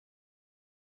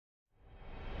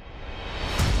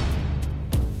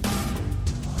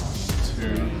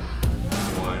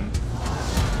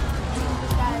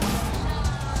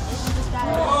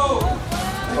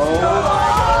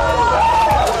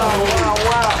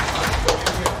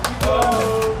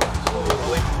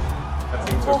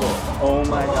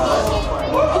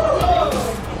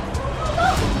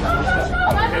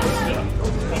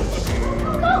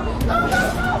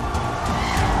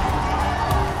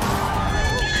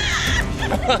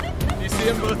You see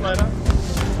them both light up?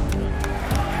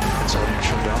 Accelerator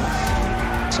shut down.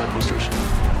 Side boosters.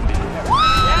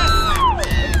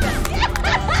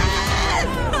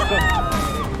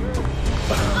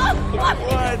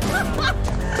 What?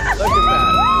 Look at that.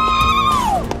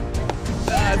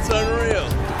 That's unreal.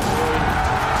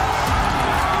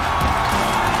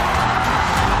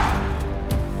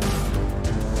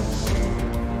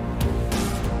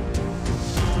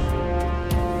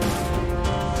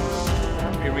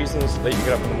 Reasons that you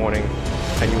get up in the morning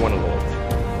and you want to live.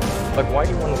 Like, why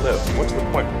do you want to live? What's the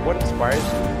point? What inspires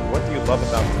you? What do you love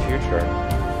about the future?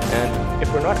 And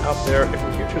if we're not out there, if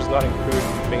the future does not include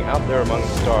being out there among the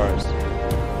stars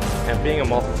and being a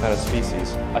multi-planet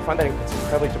species, I find that it's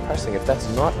incredibly depressing if that's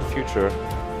not the future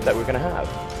that we're going to have.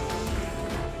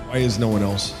 Why is no one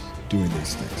else doing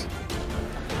these things?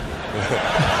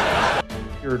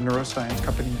 You're a neuroscience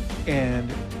company,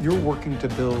 and you're working to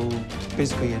build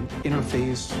basically an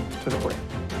interface to the brain.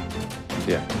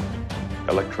 Yeah.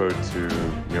 Electrode to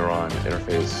neuron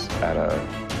interface at a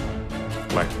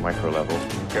micro level.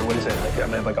 Okay, what is it? Like, I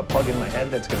mean, like a plug in my head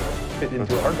that's going to fit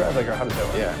into a hard drive? Like, or how does that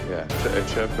work? Yeah. A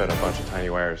chip and a bunch of tiny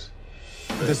wires.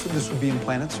 This would be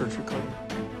implanted surgically.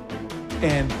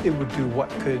 And it would do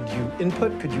what? Could you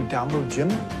input? Could you download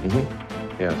Jim?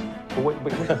 Mm-hmm. Yeah. But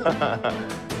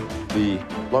The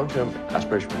long-term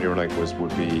aspiration for Neuralink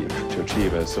would be to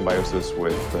achieve a symbiosis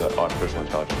with artificial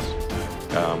intelligence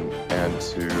and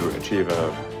to achieve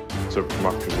a sort of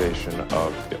democratization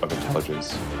of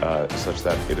intelligence such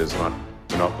that it is not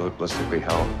monopolistically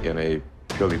held in a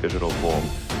purely digital form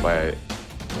by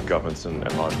governments and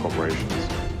large corporations.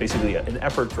 Basically, an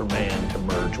effort for man to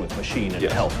merge with machine in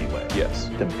a healthy way. Yes.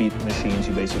 To beat machines,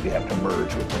 you basically have to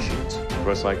merge with machines.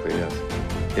 Most likely, yes.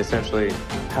 Essentially,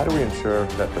 how do we ensure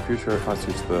that the future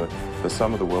constitutes the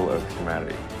sum of the will of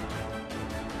humanity?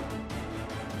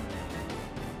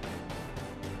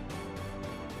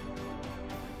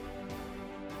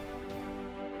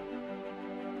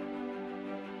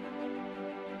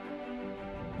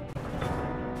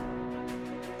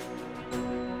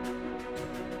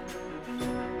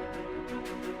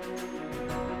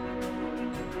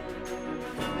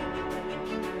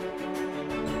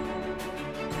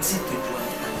 Apa sih tujuan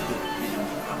kita hidup?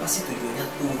 Apa sih tujuannya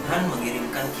Tuhan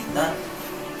mengirimkan kita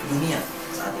ke dunia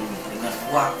saat ini dengan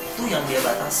waktu yang dia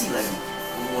batasi lagi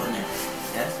umurnya,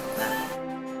 ya? Nah,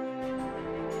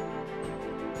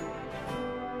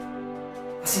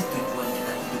 apa sih tujuan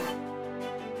kita hidup?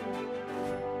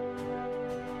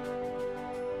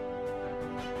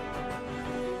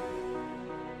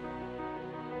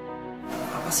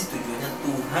 Apa sih tujuannya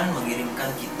Tuhan mengirimkan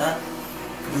kita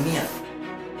ke dunia?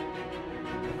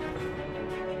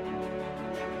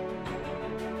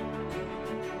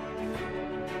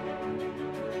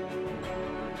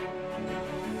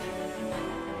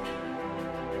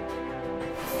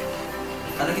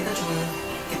 Karena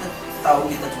kita tahu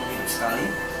kita cuma hidup sekali,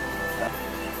 ya.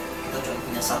 Kita cuma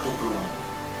punya satu peluang,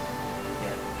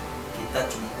 ya. Kita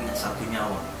cuma punya satu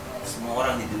nyawa. Semua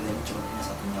orang di dunia ini cuma punya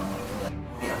satu nyawa.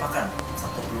 Diapakan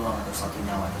satu peluang atau satu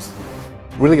nyawa tersebut?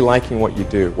 Really liking what you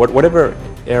do, whatever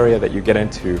area that you get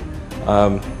into,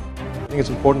 I think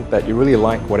it's important that you really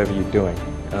like whatever you're doing.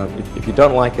 If you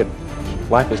don't like it,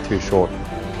 life is too short.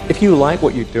 If you like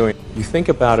what you're doing, you think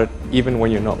about it even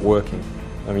when you're not working.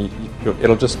 I mean,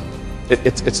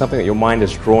 it's something that your mind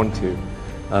is drawn to,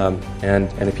 and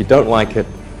if you don't like it,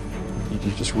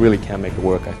 you just really can't make it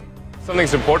work. If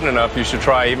something's important enough, you should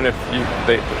try, even if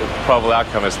the probable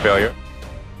outcome is failure.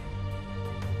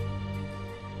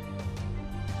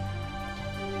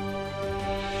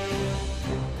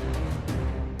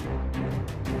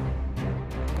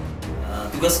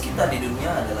 Tugas kita di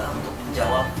dunia adalah untuk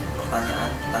menjawab pertanyaan,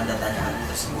 tanda tanyaan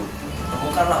tersebut.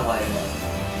 Temukanlah why-nya.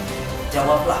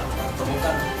 Jawablah,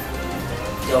 temukan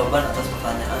jawaban atas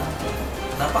pertanyaan.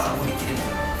 Kenapa kamu dikirim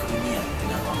ke dunia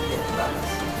dengan waktu yang terbatas?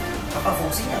 Apa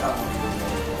fungsinya kamu di dunia?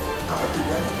 Apa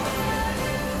tujuannya Tuhan?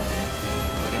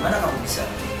 Bagaimana kamu bisa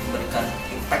memberikan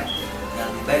impact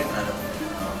yang lebih baik terhadap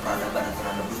peradaban dan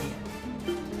terhadap dunia?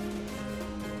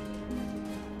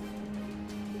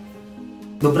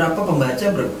 Beberapa pembaca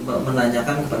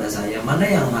menanyakan kepada saya, mana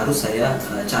yang harus saya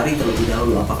cari terlebih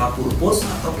dahulu, apakah purpose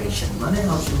atau passion? Mana yang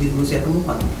harus lebih dulu saya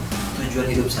temukan? Tujuan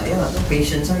hidup saya atau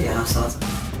passion saya, hasrat saya?